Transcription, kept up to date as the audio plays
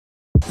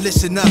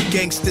Listen up,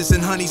 gangsters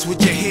and honeys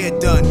with your hair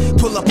done.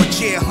 Pull up a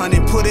chair, hun,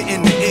 and put it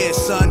in the air,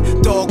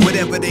 son. Dog,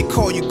 whatever they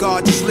call you,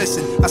 God, just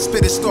listen. I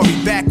spit a story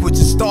backwards,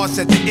 it starts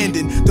at the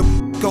ending. The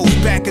goes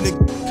back in the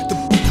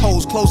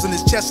holes closing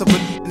his chest up.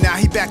 Now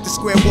he back to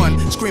square one,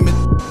 screaming,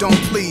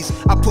 don't please.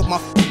 I put my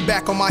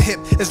back on my hip,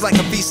 it's like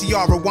a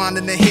VCR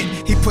rewinding the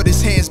hit. He put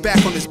his hands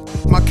back on his.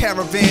 My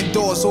caravan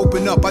doors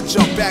open up, I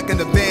jump back in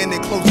the van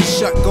and close it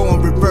shut, go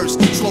in reverse,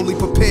 slowly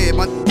prepared.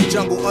 My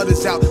jungle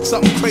utters out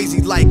something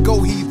crazy like,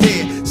 go he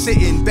there,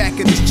 sitting back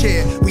in his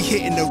chair. We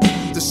hitting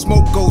the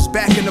smoke goes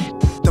back in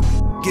the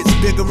gets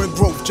bigger in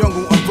growth,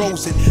 jungle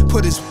unrolls it,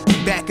 put his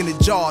back in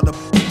the jar, the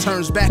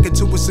turns back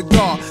into a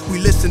cigar. We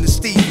listen to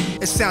Stevie,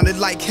 it sounded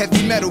like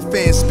heavy metal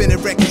fans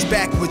spinning records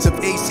backwards of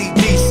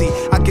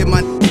AC/DC. I get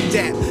my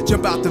dap,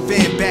 jump out the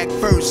van back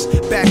first,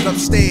 back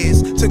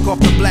upstairs, took off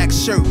the black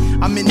shirt.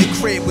 I'm in the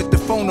crib with the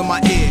phone on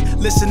my ear,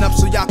 listen up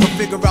so y'all can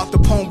figure out the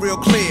poem real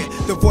clear.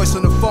 The voice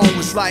on the phone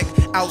was like,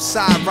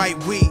 outside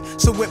right we,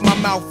 so with my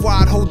mouth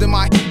wide holding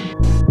my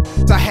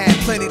I had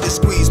plenty to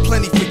squeeze,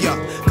 plenty for ya,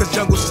 cause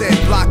jungle said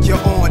block your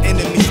on,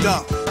 enemies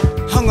up.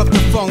 Hung up the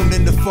phone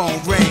and the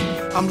phone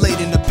rang. I'm laid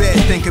in the bed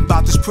thinking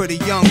about this pretty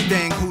young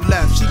thing who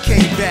left. She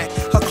came back,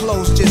 her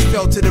clothes just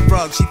fell to the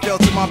rug. She fell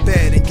to my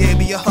bed and gave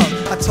me a hug.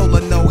 I told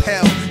her no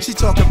hell. She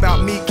talked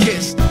about me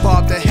kiss,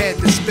 bobbed her head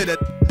and spit her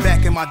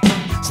back in my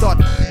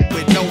started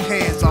with no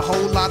hands, a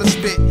whole lot of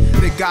spit.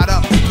 They got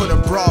up and put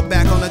her bra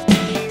back on her.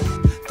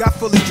 Got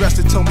fully dressed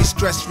and told me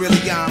stress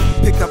really on.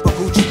 Picked up a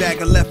Gucci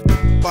bag and left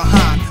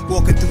behind.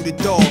 Walking through the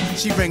door,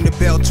 she rang the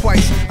bell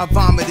twice. I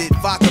vomited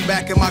vodka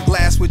back in my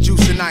glass with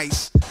juice and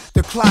ice.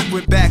 The clock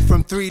went back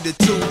from 3 to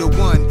 2 to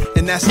 1,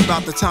 and that's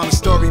about the time the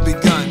story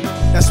begun.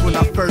 That's when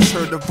I first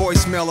heard the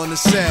voicemail on the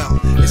cell.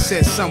 It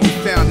said, son, we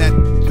found that,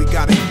 we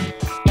gotta.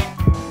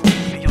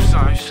 Hey, yo,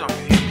 son,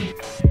 you hear me?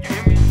 You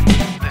hear me?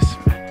 Listen,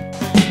 man,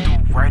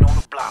 dude right on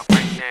the block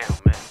right now,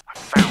 man. I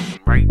found him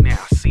right now.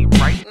 I see him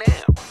right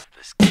now.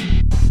 Let's get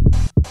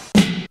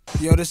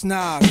it. Yo, this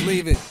Nas,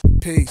 leave it.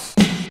 Peace.